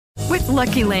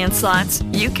Lucky Land Slots,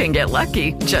 you can get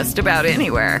lucky just about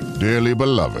anywhere. Dearly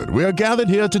beloved, we are gathered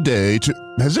here today to...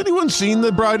 Has anyone seen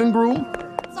the bride and groom?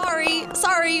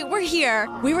 Sorry, we're here.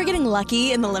 We were getting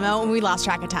lucky in the limo and we lost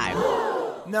track of time.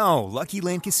 No, Lucky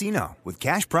Land Casino, with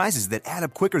cash prizes that add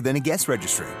up quicker than a guest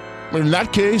registry. In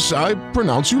that case, I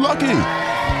pronounce you lucky.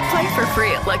 Play for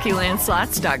free at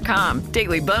LuckyLandSlots.com.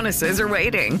 Daily bonuses are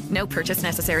waiting. No purchase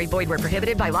necessary. Void where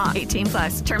prohibited by law.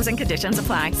 18+. Terms and conditions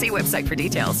apply. See website for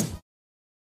details.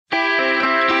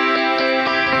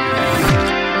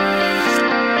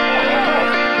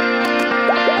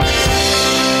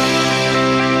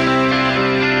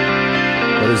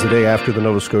 That is the day after the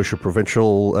Nova Scotia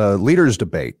provincial leaders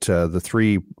debate. The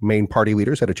three main party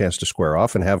leaders had a chance to square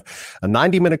off and have a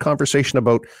 90-minute conversation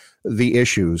about the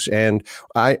issues. And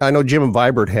I know Jim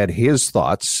Vibert had his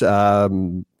thoughts.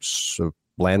 So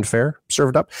bland fare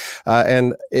served up.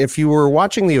 And if you were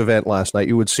watching the event last night,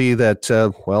 you would see that,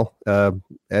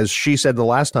 as she said the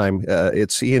last time,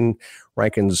 it's Ian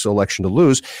Rankin's election to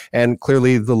lose. And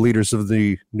clearly the leaders of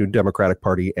the New Democratic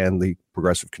Party and the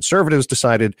Progressive Conservatives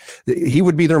decided he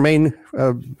would be their main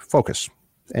focus.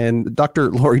 And Dr.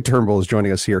 Laurie Turnbull is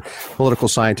joining us here, political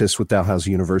scientist with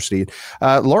Dalhousie University.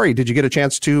 Laurie, did you get a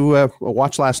chance to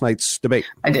watch last night's debate?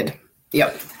 I did.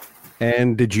 Yep.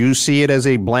 And did you see it as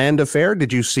a bland affair?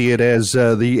 Did you see it as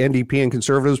the NDP and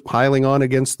Conservatives piling on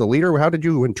against the leader? How did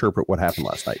you interpret what happened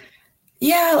last night?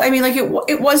 Yeah, I mean,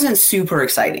 it wasn't super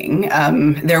exciting.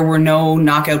 There were no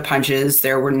knockout punches.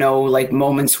 There were no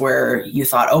moments where you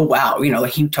thought, oh, wow,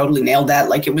 he totally nailed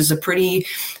that. It was a pretty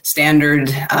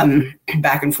standard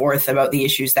back and forth about the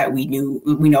issues that we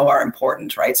know are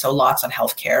important, right? So lots on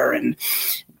healthcare and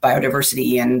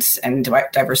biodiversity and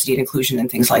diversity and inclusion and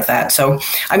things like that. So,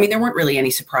 I mean, there weren't really any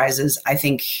surprises. I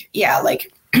think,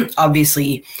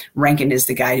 obviously Rankin is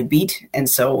the guy to beat. And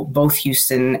so both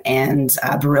Houston and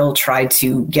Burrill tried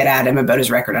to get at him about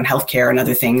his record on healthcare and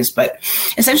other things. But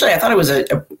essentially, I thought it was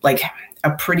a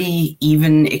pretty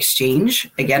even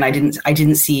exchange. Again, I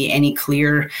didn't see any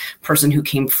clear person who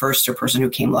came first or person who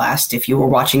came last. If you were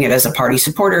watching it as a party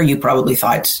supporter, you probably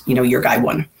thought, your guy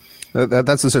won.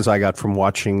 That's the sense I got from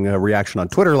watching a reaction on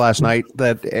Twitter last night,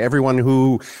 that everyone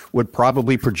who would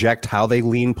probably project how they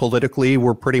lean politically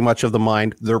were pretty much of the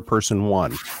mind their person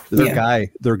won. Their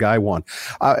guy won.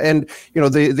 And,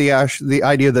 the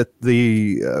idea that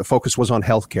the focus was on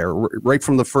healthcare right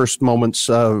from the first moments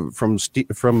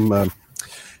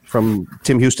from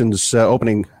Tim Houston's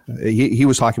opening, he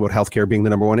was talking about healthcare being the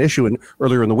number one issue. And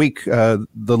earlier in the week, the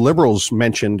Liberals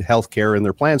mentioned healthcare in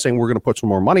their plan, saying we're going to put some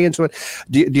more money into it.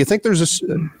 Do you think there's this,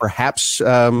 perhaps,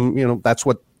 that's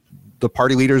what the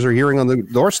party leaders are hearing on the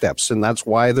doorsteps, and that's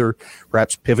why they're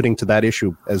perhaps pivoting to that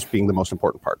issue as being the most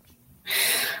important part?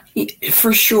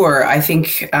 For sure. I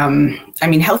think,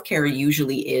 healthcare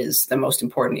usually is the most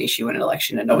important issue in an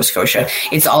election in Nova Scotia.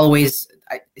 It's always,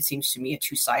 it seems to me, a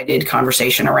two-sided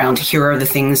conversation around here are the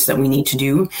things that we need to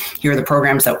do. Here are the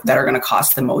programs that are going to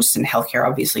cost the most. And healthcare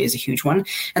obviously is a huge one.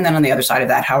 And then on the other side of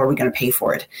that, how are we going to pay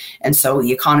for it? And so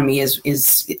the economy is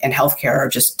and healthcare are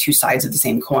just two sides of the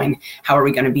same coin. How are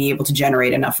we going to be able to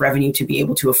generate enough revenue to be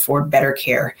able to afford better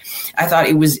care? I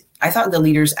thought the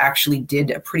leaders actually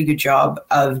did a pretty good job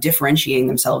of differentiating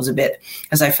themselves a bit.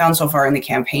 As I found so far in the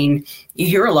campaign, you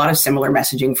hear a lot of similar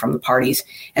messaging from the parties.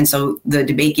 And so the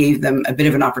debate gave them a bit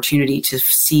of an opportunity to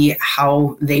see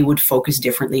how they would focus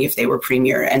differently if they were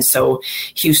premier. And so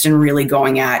Houston really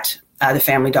going at the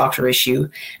family doctor issue,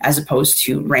 as opposed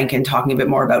to Rankin talking a bit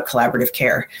more about collaborative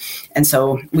care. And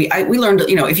so we learned,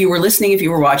 if you were listening, if you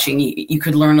were watching, you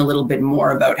could learn a little bit more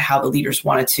about how the leaders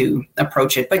wanted to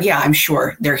approach it. But yeah, I'm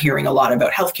sure they're hearing a lot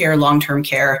about healthcare, long-term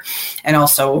care, and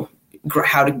also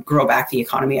how to grow back the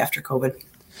economy after COVID.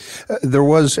 There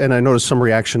was, and I noticed some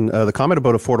reaction, the comment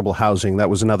about affordable housing. That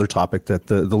was another topic that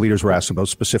the leaders were asked about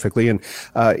specifically. And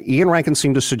Ian Rankin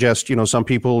seemed to suggest, some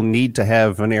people need to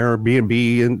have an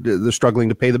Airbnb and they're struggling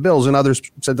to pay the bills. And others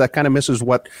said that kind of misses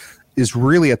what is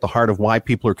really at the heart of why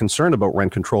people are concerned about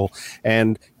rent control.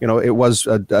 And, it was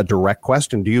a direct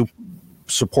question. Do you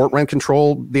support rent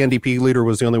control? The NDP leader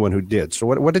was the only one who did. So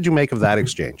what did you make of that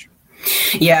exchange?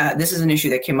 Yeah, this is an issue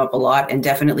that came up a lot and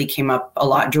definitely came up a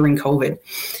lot during COVID.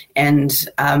 And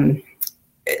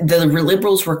the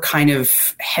Liberals were kind of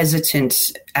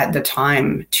hesitant at the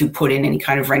time to put in any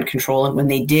kind of rent control. And when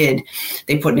they did,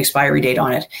 they put an expiry date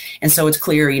on it. And so it's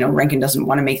clear, Rankin doesn't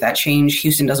want to make that change.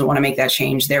 Houston doesn't want to make that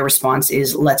change. Their response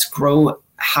is let's grow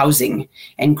housing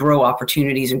and grow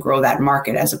opportunities and grow that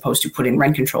market as opposed to put in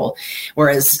rent control.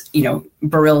 Whereas,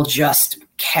 Burrill just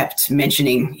kept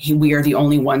mentioning we are the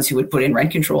only ones who would put in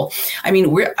rent control. I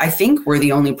mean, I think we're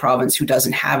the only province who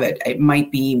doesn't have it. It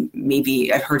might be,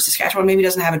 maybe I've heard Saskatchewan maybe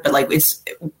doesn't have it, but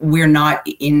we're not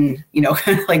in,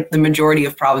 like the majority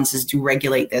of provinces do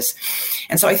regulate this.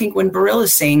 And so I think when Burrill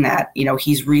is saying that,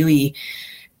 he's really,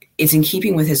 it's in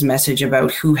keeping with his message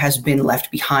about who has been left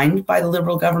behind by the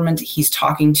Liberal government. He's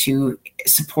talking to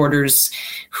supporters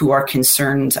who are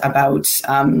concerned about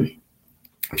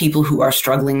people who are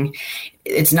struggling.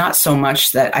 It's not so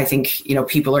much that I think,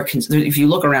 people are, if you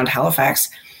look around Halifax,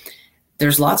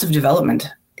 there's lots of development.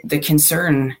 The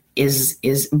concern is,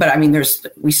 but I mean,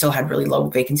 we still had really low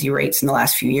vacancy rates in the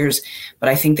last few years, but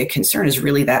I think the concern is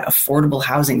really that affordable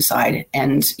housing side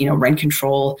and, rent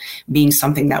control being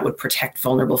something that would protect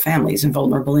vulnerable families and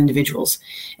vulnerable individuals.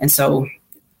 And so,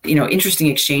 interesting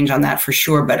exchange on that for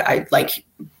sure. But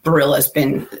Burrill has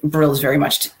very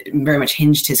much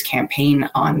hinged his campaign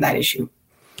on that issue.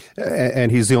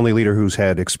 And he's the only leader who's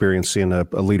had experience in a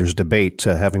leader's debate,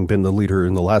 having been the leader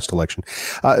in the last election.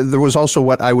 There was also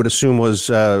what I would assume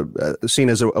was seen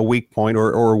as a weak point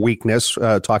or a weakness,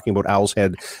 talking about Owl's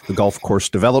Head, the golf course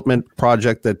development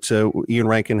project that Ian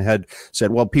Rankin had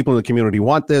said, well, people in the community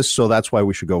want this, so that's why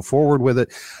we should go forward with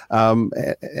it.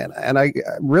 And I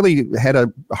really had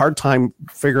a hard time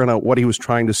figuring out what he was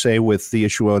trying to say with the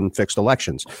issue on fixed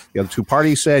elections. The other two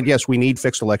parties said, yes, we need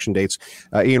fixed election dates.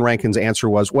 Ian Rankin's answer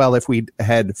was, well, if we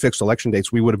had fixed election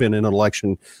dates, we would have been in an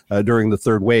election during the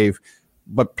third wave.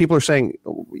 But people are saying,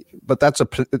 but that's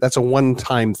a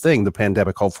one-time thing, the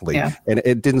pandemic, hopefully. Yeah. And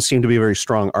it didn't seem to be a very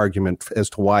strong argument as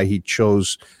to why he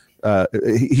chose.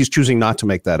 He's choosing not to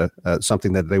make that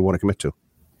something that they want to commit to.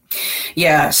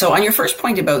 Yeah. So on your first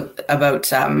point about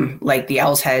like the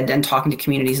Owl's Head and talking to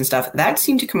communities and stuff, that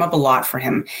seemed to come up a lot for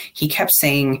him. He kept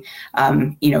saying,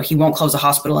 he won't close a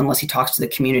hospital unless he talks to the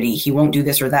community. He won't do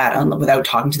this or that without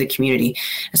talking to the community.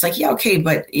 It's like, yeah, okay,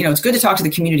 but it's good to talk to the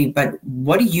community, but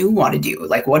what do you want to do?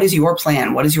 Like, what is your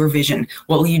plan? What is your vision?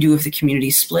 What will you do if the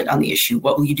community split on the issue?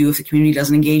 What will you do if the community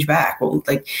doesn't engage back? Well,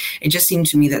 it just seemed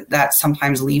to me that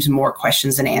sometimes leaves more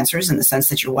questions than answers, in the sense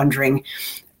that you're wondering,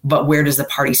 but where does the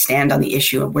party stand on the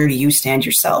issue, and where do you stand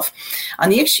yourself? On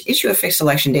the issue of fixed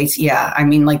election dates, yeah, I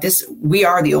mean, we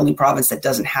are the only province that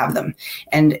doesn't have them.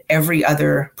 And every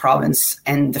other province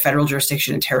and the federal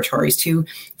jurisdiction and territories too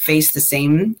face the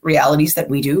same realities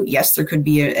that we do. Yes, there could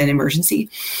be an emergency.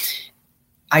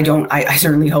 I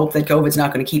certainly hope that COVID's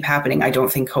not going to keep happening. I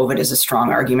don't think COVID is a strong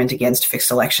argument against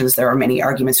fixed elections. There are many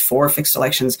arguments for fixed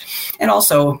elections. And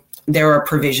also, there are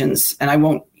provisions, and I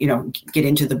won't, get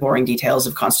into the boring details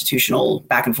of constitutional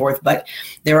back and forth, but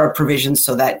there are provisions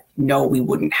so that, no, we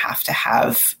wouldn't have to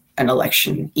have an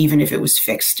election, even if it was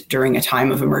fixed during a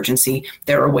time of emergency.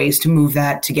 There are ways to move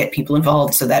that, to get people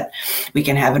involved so that we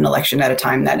can have an election at a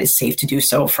time that is safe to do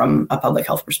so from a public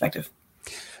health perspective.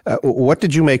 What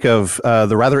did you make of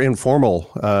the rather informal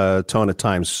tone at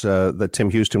times that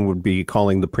Tim Houston would be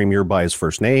calling the premier by his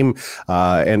first name?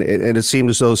 And it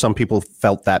seemed as though some people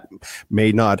felt that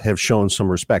may not have shown some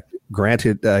respect.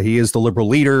 Granted, he is the Liberal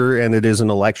leader and it is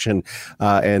an election,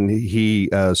 and he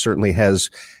certainly has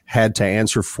had to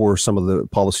answer for some of the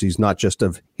policies, not just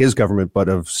of his government, but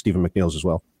of Stephen McNeil's as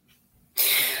well.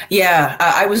 Yeah,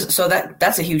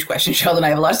 that's a huge question, Sheldon. I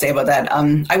have a lot to say about that.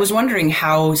 I was wondering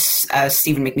how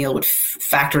Stephen McNeil would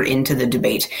factor into the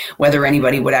debate, whether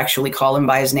anybody would actually call him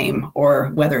by his name or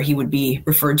whether he would be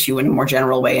referred to in a more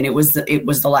general way. And it was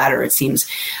the latter, it seems.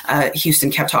 Houston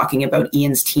kept talking about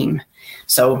Ian's team.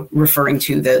 So referring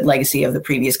to the legacy of the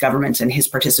previous government and his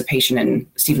participation in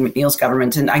Stephen McNeil's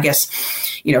government. And I guess,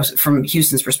 from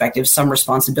Houston's perspective, some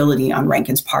responsibility on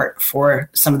Rankin's part for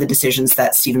some of the decisions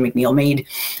that Stephen McNeil made.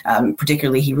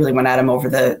 Particularly, he really went at him over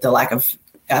the lack of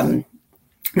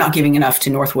not giving enough to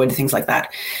Northwood, things like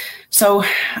that. So,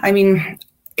 I mean,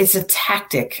 it's a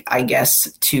tactic, I guess,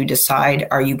 to decide,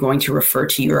 are you going to refer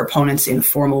to your opponents in a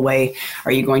formal way?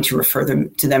 Are you going to refer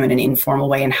to them in an informal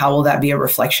way? And how will that be a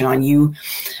reflection on you?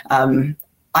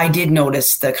 I did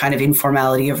notice the kind of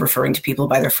informality of referring to people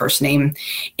by their first name.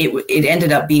 It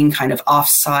ended up being kind of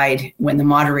offside when the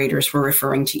moderators were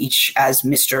referring to each as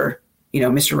Mr.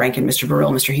 Mr. Rankin, Mr.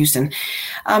 Burrill, Mr. Houston.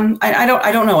 I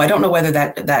don't know. I don't know whether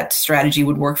that strategy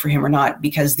would work for him or not,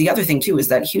 because the other thing too is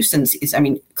that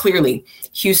clearly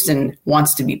Houston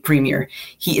wants to be premier.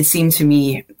 It seemed to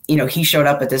me, he showed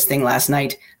up at this thing last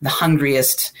night, the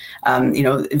hungriest,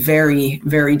 very,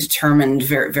 very determined,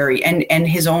 very, very, and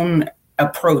his own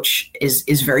approach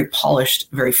is very polished,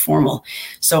 very formal.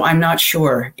 So I'm not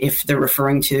sure if the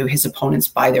referring to his opponents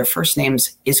by their first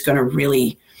names is going to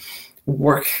really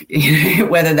work,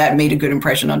 whether that made a good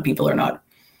impression on people or not.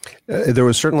 There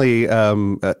was certainly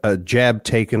a jab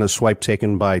taken, a swipe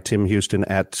taken by Tim Houston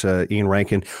at Ian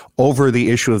Rankin over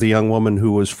the issue of the young woman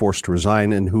who was forced to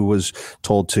resign and who was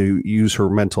told to use her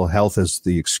mental health as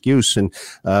the excuse. And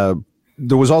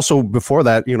there was also before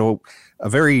that, a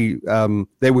very,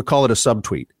 they would call it a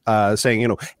subtweet,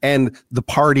 saying, and the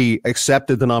party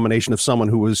accepted the nomination of someone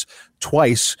who was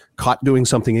twice caught doing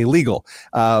something illegal.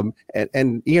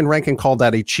 And Ian Rankin called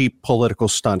that a cheap political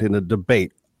stunt in a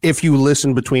debate. If you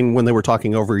listen between when they were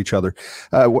talking over each other,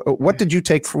 what did you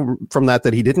take from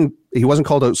that he wasn't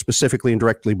called out specifically and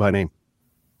directly by name?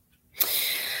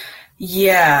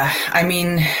 Yeah, I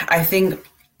mean, I think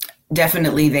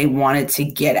definitely they wanted to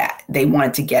get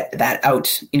that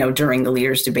out, during the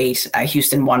leaders' debate.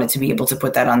 Houston wanted to be able to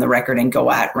put that on the record and go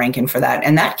at Rankin for that.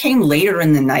 And that came later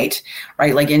in the night,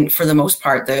 right? Like for the most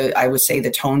part, I would say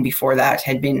the tone before that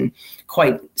had been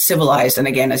quite civilized. And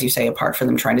again, as you say, apart from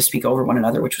them trying to speak over one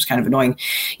another, which was kind of annoying.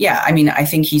 Yeah, I mean, I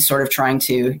think he's sort of trying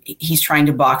to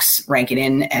box Rankin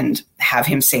in and have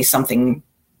him say something,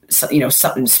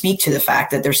 speak to the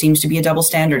fact that there seems to be a double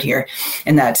standard here,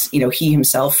 and that, he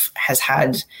himself has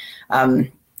had,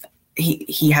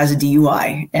 he has a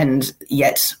DUI, and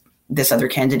yet this other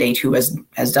candidate who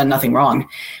has done nothing wrong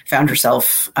found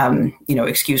herself,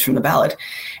 excused from the ballot.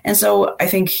 And so I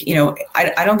think,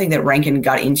 I don't think that Rankin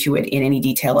got into it in any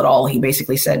detail at all. He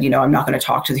basically said, I'm not going to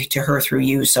talk to her through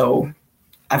you, so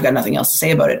I've got nothing else to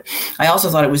say about it. I also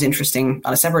thought it was interesting,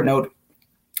 on a separate note,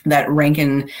 that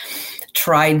Rankin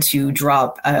tried to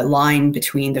drop a line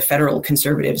between the federal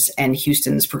conservatives and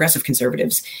Houston's progressive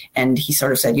conservatives. And he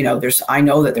sort of said, I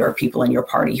know that there are people in your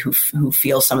party who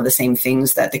feel some of the same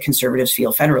things that the conservatives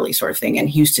feel federally, sort of thing. And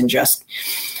Houston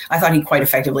I thought he quite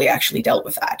effectively actually dealt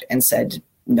with that and said,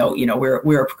 no,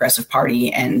 we're a progressive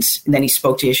party. And then he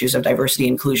spoke to issues of diversity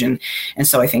and inclusion. And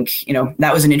so I think,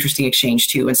 that was an interesting exchange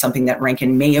too, and something that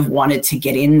Rankin may have wanted to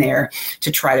get in there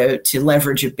to try to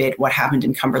leverage a bit what happened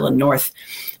in Cumberland North.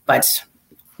 But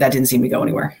that didn't seem to go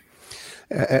anywhere.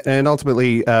 And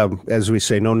ultimately, as we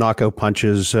say, no knockout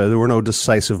punches. There were no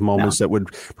decisive moments that would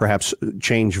perhaps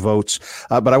change votes.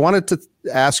 But I wanted to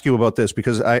ask you about this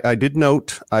because I did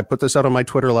note, I put this out on my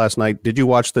Twitter last night. Did you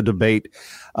watch the debate?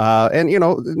 And,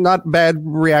 not bad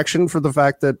reaction for the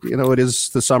fact that, it is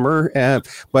the summer.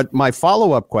 But my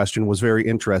follow-up question was very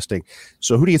interesting.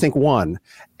 So who do you think won?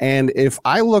 And if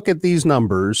I look at these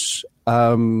numbers,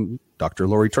 Dr.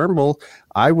 Laurie Turnbull,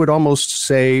 I would almost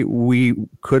say we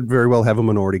could very well have a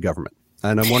minority government.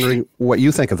 And I'm wondering what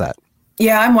you think of that.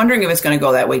 Yeah, I'm wondering if it's going to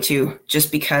go that way too,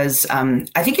 just because I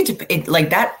think it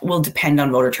that will depend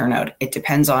on voter turnout. It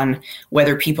depends on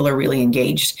whether people are really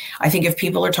engaged. I think if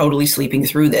people are totally sleeping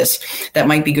through this, that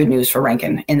might be good news for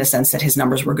Rankin in the sense that his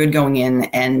numbers were good going in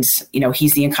and,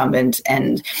 he's the incumbent.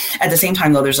 And at the same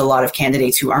time, though, there's a lot of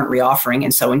candidates who aren't reoffering.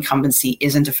 And so incumbency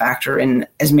isn't a factor in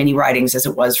as many ridings as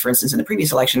it was, for instance, in the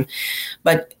previous election.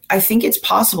 But I think it's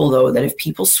possible, though, that if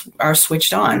people are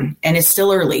switched on, and it's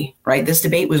still early, right? This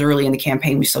debate was early in the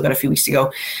campaign. We still got a few weeks to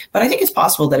go. But I think it's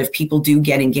possible that if people do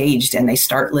get engaged and they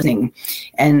start listening,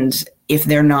 and if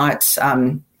they're not,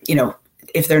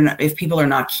 if people are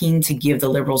not keen to give the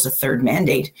Liberals a third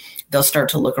mandate, they'll start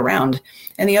to look around.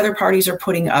 And the other parties are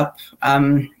putting up,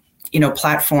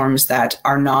 platforms that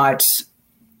are not,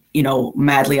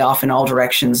 madly off in all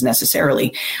directions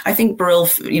necessarily. I think Burrell,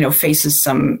 faces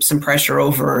some pressure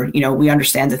over, we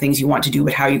understand the things you want to do,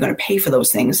 but how are you going to pay for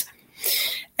those things?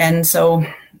 And so,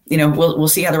 we'll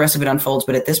see how the rest of it unfolds.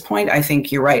 But at this point, I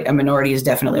think you're right. A minority is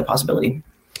definitely a possibility.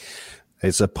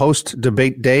 It's a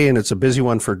post-debate day, and it's a busy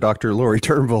one for Dr. Laurie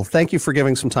Turnbull. Thank you for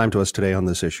giving some time to us today on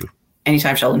this issue.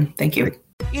 Anytime, Sheldon. Thank you.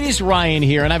 It is Ryan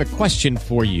here, and I have a question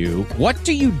for you. What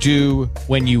do you do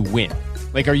when you win?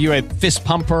 Like, are you a fist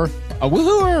pumper, a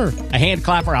woohooer, a hand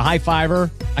clapper, a high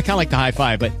fiver? I kind of like the high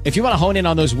five, but if you want to hone in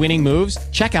on those winning moves,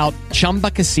 check out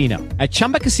Chumba Casino. At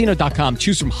ChumbaCasino.com,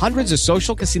 choose from hundreds of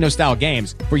social casino style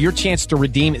games for your chance to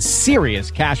redeem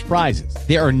serious cash prizes.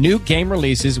 There are new game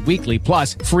releases weekly,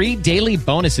 plus free daily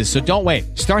bonuses. So don't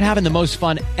wait. Start having the most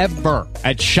fun ever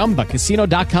at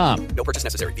ChumbaCasino.com. No purchase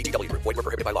necessary. VGW Group. Void where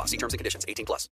prohibited by law. See terms and conditions. 18+.